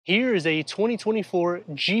Here is a 2024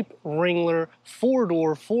 Jeep Wrangler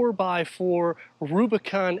 4-door 4x4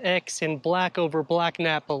 Rubicon X in black over black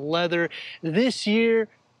Napa leather. This year,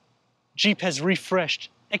 Jeep has refreshed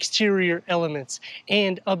exterior elements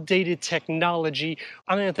and updated technology.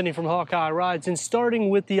 I'm Anthony from Hawkeye Rides, and starting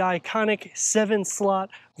with the iconic 7-slot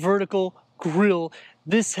vertical grille,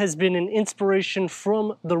 this has been an inspiration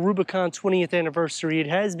from the Rubicon 20th anniversary. It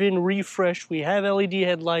has been refreshed. We have LED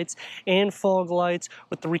headlights and fog lights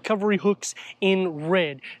with the recovery hooks in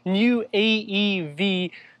red. New AEV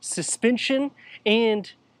suspension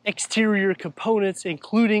and exterior components,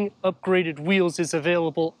 including upgraded wheels, is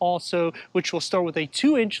available also, which will start with a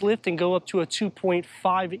 2-inch lift and go up to a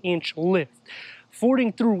 2.5-inch lift.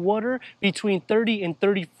 Fording through water between 30 and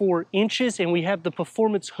 34 inches, and we have the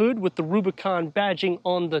performance hood with the Rubicon badging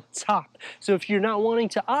on the top. So if you're not wanting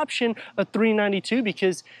to option a 392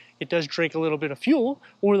 because it does drink a little bit of fuel,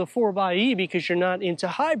 or the 4xe because you're not into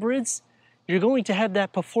hybrids, you're going to have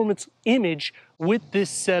that performance image with this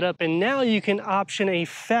setup. And now you can option a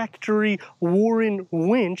factory Warren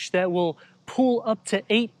winch that will pull up to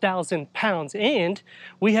 8,000 pounds. And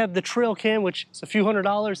we have the trail cam, which is a few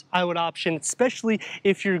 $100s. I would option, especially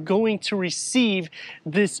if you're going to receive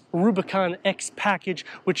this Rubicon X package,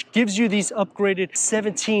 which gives you these upgraded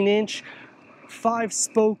 17-inch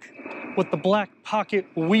 5-spoke with the black pocket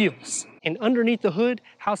wheels. And underneath the hood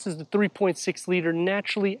houses the 3.6-liter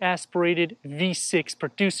naturally aspirated V6,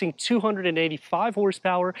 producing 285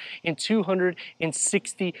 horsepower and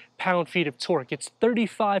 260 pound-feet of torque. It's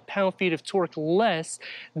 35 pound-feet of torque less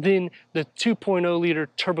than the 2.0-liter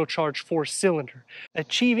turbocharged 4-cylinder,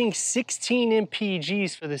 achieving 16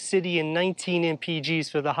 mpgs for the city and 19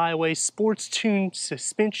 mpgs for the highway. Sports-tuned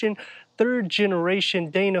suspension, 3rd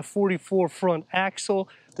generation Dana 44 front axle,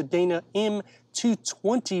 the Dana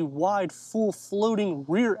M220 wide full floating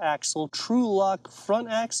rear axle, true lock front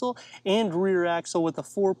axle and rear axle with a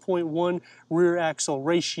 4.1 rear axle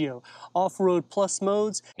ratio. Off-road plus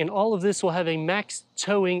modes, and all of this will have a max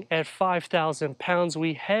towing at 5,000 pounds.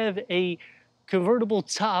 We have a convertible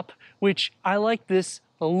top, which I like this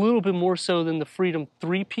a little bit more so than the Freedom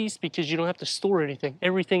 3-piece because you don't have to store anything.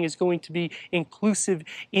 Everything is going to be inclusive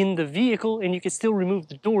in the vehicle, and you can still remove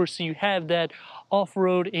the door so you have that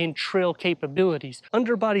off-road and trail capabilities.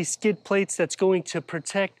 Underbody skid plates that's going to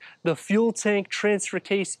protect the fuel tank, transfer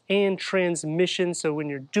case, and transmission. So when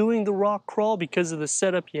you're doing the rock crawl, because of the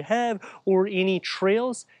setup you have, or any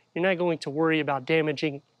trails, you're not going to worry about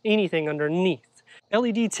damaging anything underneath.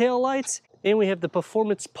 LED taillights. And we have the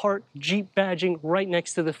Performance Part Jeep badging right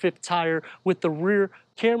next to the 5th tire with the rear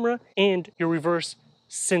camera and your reverse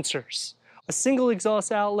sensors. A single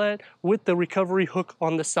exhaust outlet with the recovery hook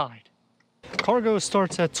on the side. Cargo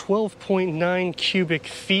starts at 12.9 cubic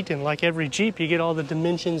feet, and like every Jeep, you get all the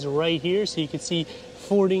dimensions right here so you can see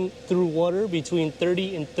fording through water between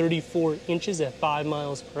 30 and 34 inches at 5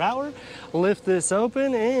 miles per hour. Lift this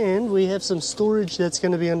open and we have some storage that's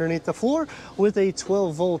going to be underneath the floor with a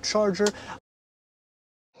 12-volt charger.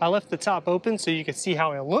 I left the top open so you can see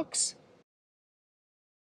how it looks.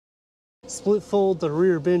 Split fold the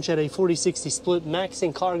rear bench at a 40-60 split,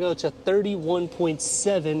 maxing cargo to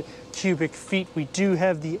 31.7 cubic feet. We do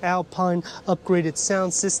have the Alpine upgraded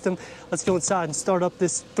sound system. Let's go inside and start up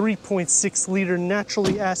this 3.6-liter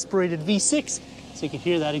naturally aspirated V6 so you can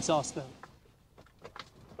hear that exhaust note.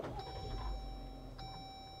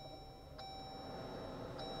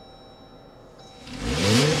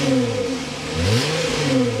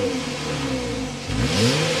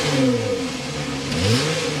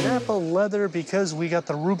 Leather because we got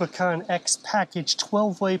the Rubicon X package,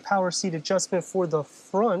 12-way power seat adjustment for the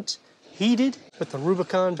front, heated with the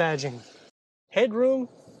Rubicon badging. Headroom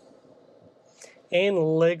and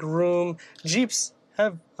leg room. Jeeps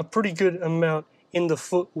have a pretty good amount in the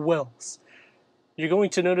footwells. You're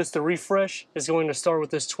going to notice the refresh is going to start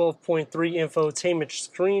with this 12.3 infotainment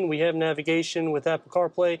screen. We have navigation with Apple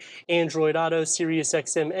CarPlay, Android Auto, Sirius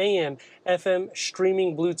XM, AM, FM,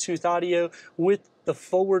 streaming, Bluetooth audio with the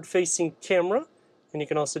forward-facing camera, and you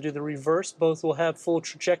can also do the reverse. Both will have full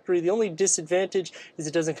trajectory. The only disadvantage is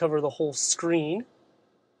it doesn't cover the whole screen.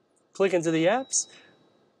 Click into the apps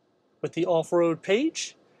with the off-road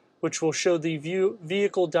page, which will show the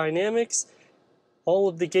vehicle dynamics, all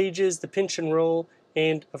of the gauges, the pinch and roll,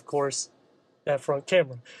 and of course that front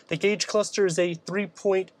camera. The gauge cluster is a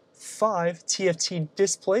 3.5 TFT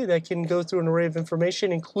display that can go through an array of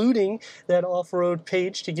information, including that off-road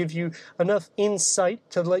page to give you enough insight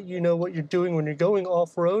to let you know what you're doing when you're going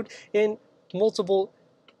off-road, and multiple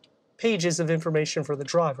pages of information for the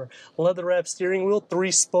driver. Leather-wrapped steering wheel,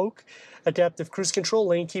 3-spoke, adaptive cruise control,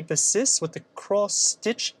 lane keep assist with the cross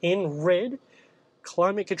stitch in red,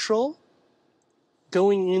 climate control,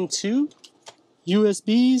 going into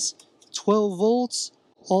USBs, 12 volts,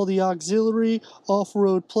 all the auxiliary,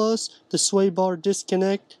 off-road plus, the sway bar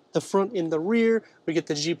disconnect, the front and the rear. We get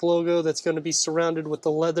the Jeep logo that's going to be surrounded with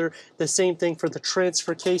the leather. The same thing for the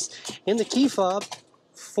transfer case and the key fob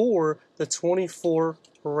for the 24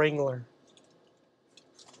 Wrangler.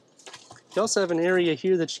 You also have an area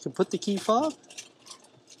here that you can put the key fob.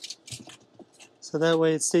 So that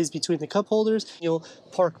way it stays between the cup holders. You'll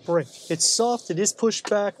park brake. It's soft, it is pushed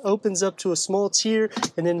back, opens up to a small tier,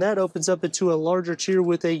 and then that opens up into a larger tier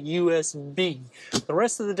with a USB. The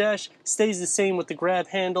rest of the dash stays the same with the grab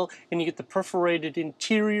handle, and you get the perforated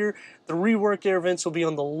interior. The reworked air vents will be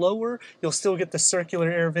on the lower. You'll still get the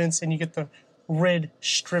circular air vents, and you get the red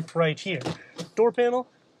strip right here. Door panel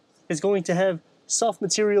is going to have soft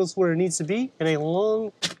materials where it needs to be, and a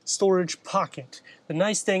long storage pocket. The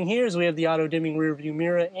nice thing here is we have the auto dimming rear view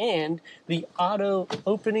mirror and the auto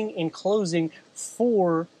opening and closing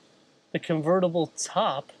for the convertible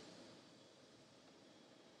top,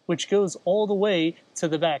 which goes all the way to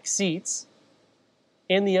the back seats,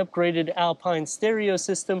 and the upgraded Alpine stereo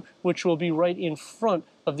system, which will be right in front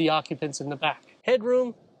of the occupants in the back.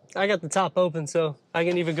 Headroom, I got the top open, so I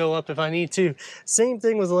can even go up if I need to. Same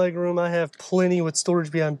thing with legroom. I have plenty with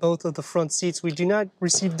storage behind both of the front seats. We do not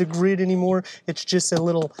receive the grid anymore. It's just a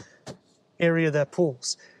little area that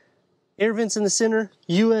pulls. Air vents in the center,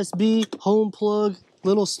 USB, home plug,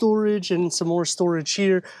 little storage, and some more storage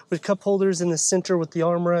here with cup holders in the center with the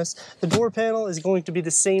armrest. The door panel is going to be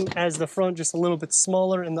the same as the front, just a little bit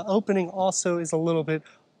smaller, and the opening also is a little bit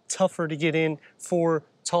tougher to get in for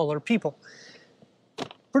taller people.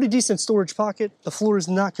 Pretty decent storage pocket. The floor is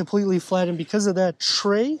not completely flat, and because of that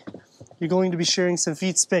tray, you're going to be sharing some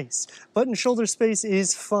feet space. Butt and shoulder space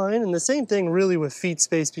is fine, and the same thing really with feet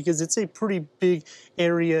space because it's a pretty big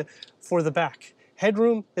area for the back.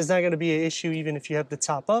 Headroom is not going to be an issue even if you have the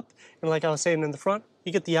top up, and like I was saying in the front,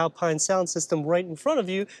 you get the Alpine sound system right in front of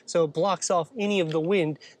you, so it blocks off any of the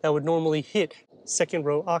wind that would normally hit second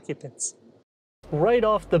row occupants. Right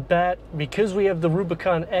off the bat, because we have the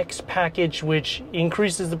Rubicon X package, which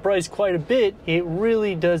increases the price quite a bit, it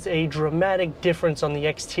really does a dramatic difference on the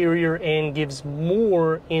exterior and gives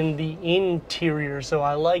more in the interior. So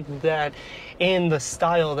I like that and the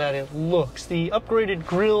style that it looks. The upgraded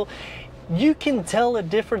grille, you can tell a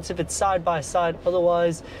difference if it's side by side.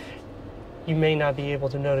 Otherwise, you may not be able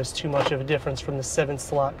to notice too much of a difference from the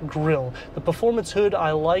 7-slot grille. The performance hood,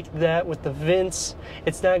 I like that with the vents.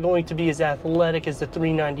 It's not going to be as athletic as the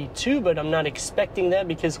 392, but I'm not expecting that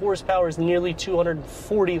because horsepower is nearly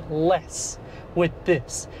 240 less with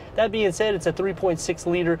this. That being said, it's a 3.6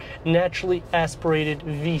 liter naturally aspirated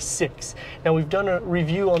V6. Now we've done a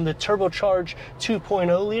review on the turbocharged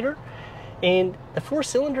 2.0 liter, and the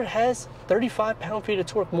 4-cylinder has 35 pound-feet of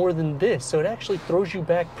torque more than this, so it actually throws you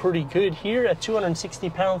back pretty good here at 260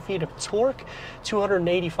 pound-feet of torque,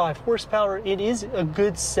 285 horsepower. It is a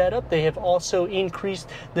good setup. They have also increased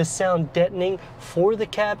the sound deadening for the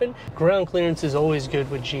cabin. Ground clearance is always good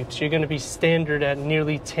with Jeeps. You're going to be standard at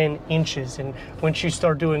nearly 10 inches, and once you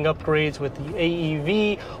start doing upgrades with the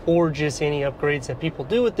AEV or just any upgrades that people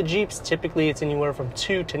do with the Jeeps, typically it's anywhere from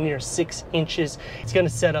 2 to near 6 inches. It's going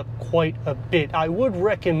to set up quite a bit. I would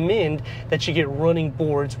recommend that you get running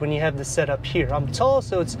boards when you have the setup here. I'm tall,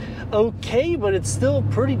 so it's okay, but it's still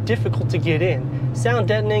pretty difficult to get in. Sound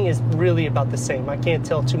deadening is really about the same. I can't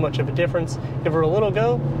tell too much of a difference. Give her a little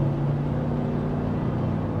go.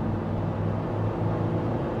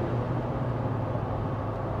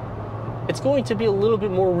 It's going to be a little bit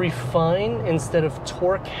more refined instead of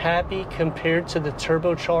torque happy compared to the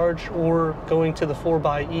turbocharged or going to the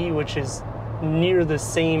 4xe, which is near the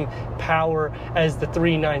same power as the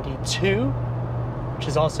 392, which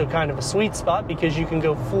is also kind of a sweet spot because you can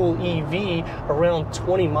go full EV around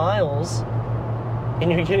 20 miles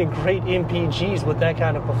and you're getting great MPGs with that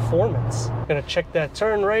kind of performance. I'm gonna check that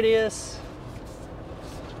turn radius.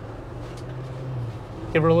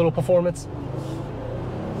 Give her a little performance.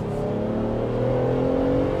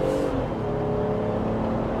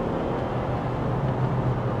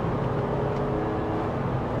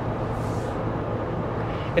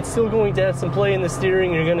 It's still going to have some play in the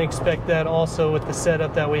steering. You're going to expect that also with the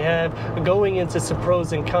setup that we have. Going into some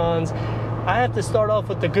pros and cons, I have to start off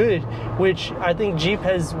with the good, which I think Jeep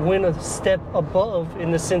has went a step above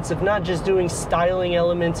in the sense of not just doing styling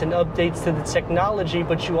elements and updates to the technology,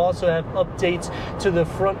 but you also have updates to the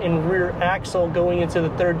front and rear axle going into the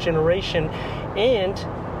 3rd generation. And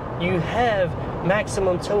you have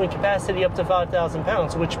maximum towing capacity up to 5,000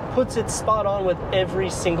 pounds, which puts it spot on with every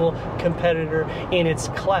single competitor in its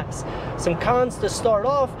class. Some cons to start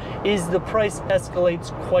off is the price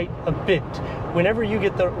escalates quite a bit. Whenever you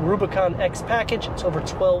get the Rubicon X package, it's over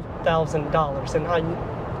 $12,000, and I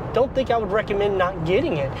don't think I would recommend not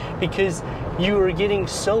getting it, because you are getting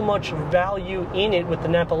so much value in it with the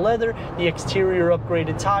Nappa leather, the exterior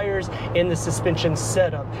upgraded tires, and the suspension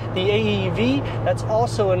setup. The AEV, that's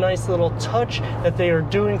also a nice little touch that they are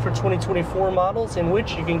doing for 2024 models, in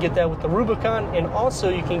which you can get that with the Rubicon, and also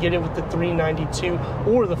you can get it with the 392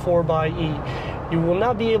 or the 4xe. You will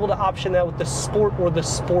not be able to option that with the Sport or the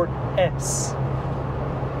Sport S.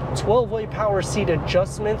 12-way power seat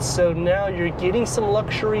adjustments, so now you're getting some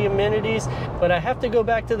luxury amenities, but I have to go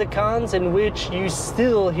back to the cons, in which you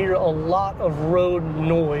still hear a lot of road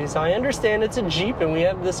noise. I understand it's a Jeep and we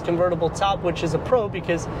have this convertible top, which is a pro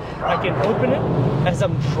because I can open it as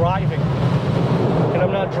I'm driving and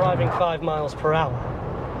I'm not driving 5 miles per hour.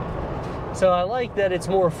 So I like that it's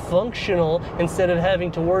more functional instead of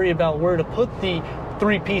having to worry about where to put the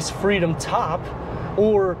 3-piece Freedom top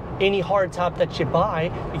or any hard top that you buy,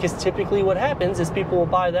 because typically what happens is people will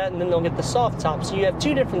buy that and then they'll get the soft top. So you have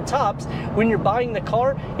 2 different tops. When you're buying the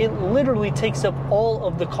car, it literally takes up all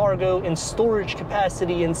of the cargo and storage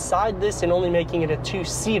capacity inside this and only making it a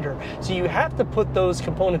 2-seater. So you have to put those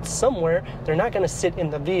components somewhere. They're not going to sit in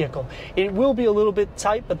the vehicle. It will be a little bit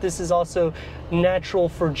tight, but this is also natural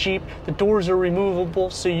for Jeep. The doors are removable,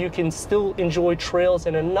 so you can still enjoy trails.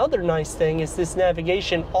 And another nice thing is this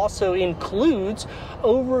navigation also includes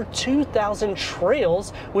over 2,000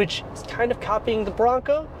 trails, which is kind of copying the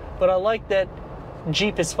Bronco, but I like that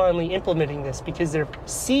Jeep is finally implementing this because they're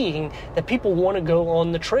seeing that people want to go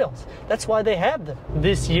on the trails. That's why they have them.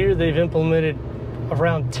 This year they've implemented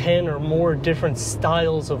around 10 or more different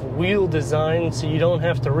styles of wheel design, so you don't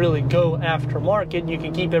have to really go aftermarket. You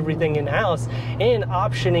can keep everything in-house, and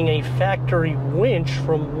optioning a factory winch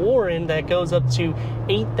from Warren that goes up to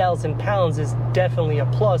 8,000 pounds is definitely a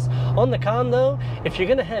plus. On the con though, if you're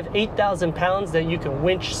gonna have 8,000 pounds that you can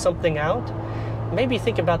winch something out, maybe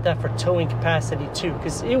think about that for towing capacity too,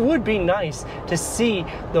 because it would be nice to see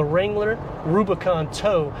the Wrangler Rubicon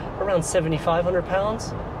tow around 7,500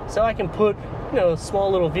 pounds. So I can put, you know, a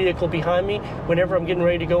small little vehicle behind me whenever I'm getting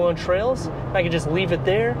ready to go on trails. I can just leave it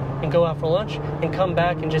there and go out for lunch and come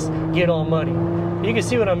back and just get all muddy. You can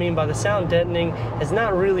see what I mean by the sound deadening has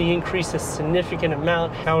not really increased a significant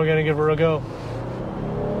amount. Now we're gonna give her a go.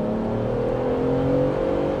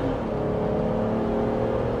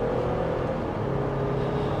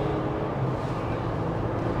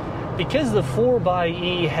 Because the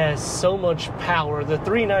 4xe has so much power, the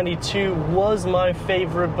 392 was my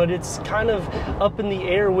favorite, but it's kind of up in the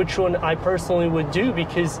air which one I personally would do,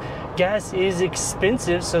 because gas is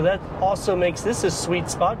expensive. So that also makes this a sweet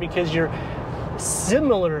spot, because you're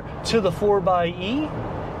similar to the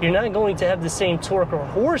 4xe. You're not going to have the same torque or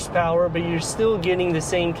horsepower, but you're still getting the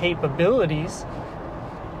same capabilities.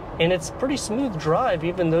 And it's pretty smooth drive,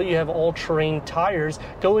 even though you have all-terrain tires.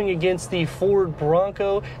 Going against the Ford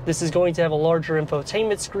Bronco, this is going to have a larger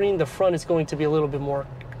infotainment screen. The front is going to be a little bit more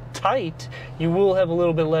tight. You will have a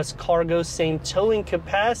little bit less cargo, same towing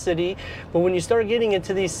capacity. But when you start getting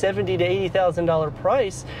into these $70,000 to $80,000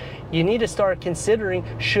 price, you need to start considering,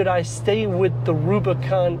 should I stay with the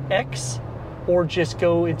Rubicon X or just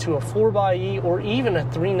go into a 4xe or even a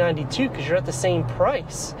 392, because you're at the same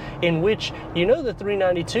price, in which, you know, the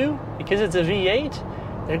 392, because it's a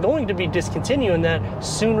V8, they're going to be discontinuing that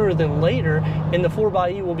sooner than later, and the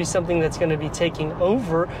 4xe will be something that's going to be taking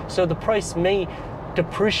over, so the price may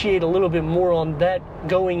depreciate a little bit more on that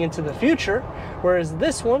going into the future, whereas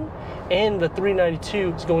this one and the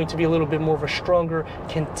 392 is going to be a little bit more of a stronger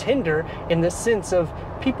contender, in the sense of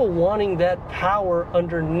people wanting that power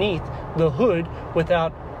underneath the hood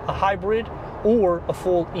without a hybrid or a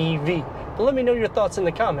full EV. But let me know your thoughts in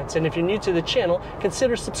the comments, and if you're new to the channel,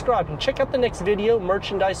 consider subscribing. Check out the next video,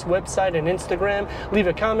 merchandise, website, and Instagram. Leave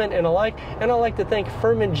a comment and a like, and I'd like to thank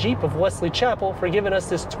Furman Jeep of Wesley Chapel for giving us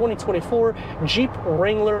this 2024 Jeep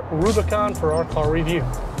Wrangler Rubicon for our car review.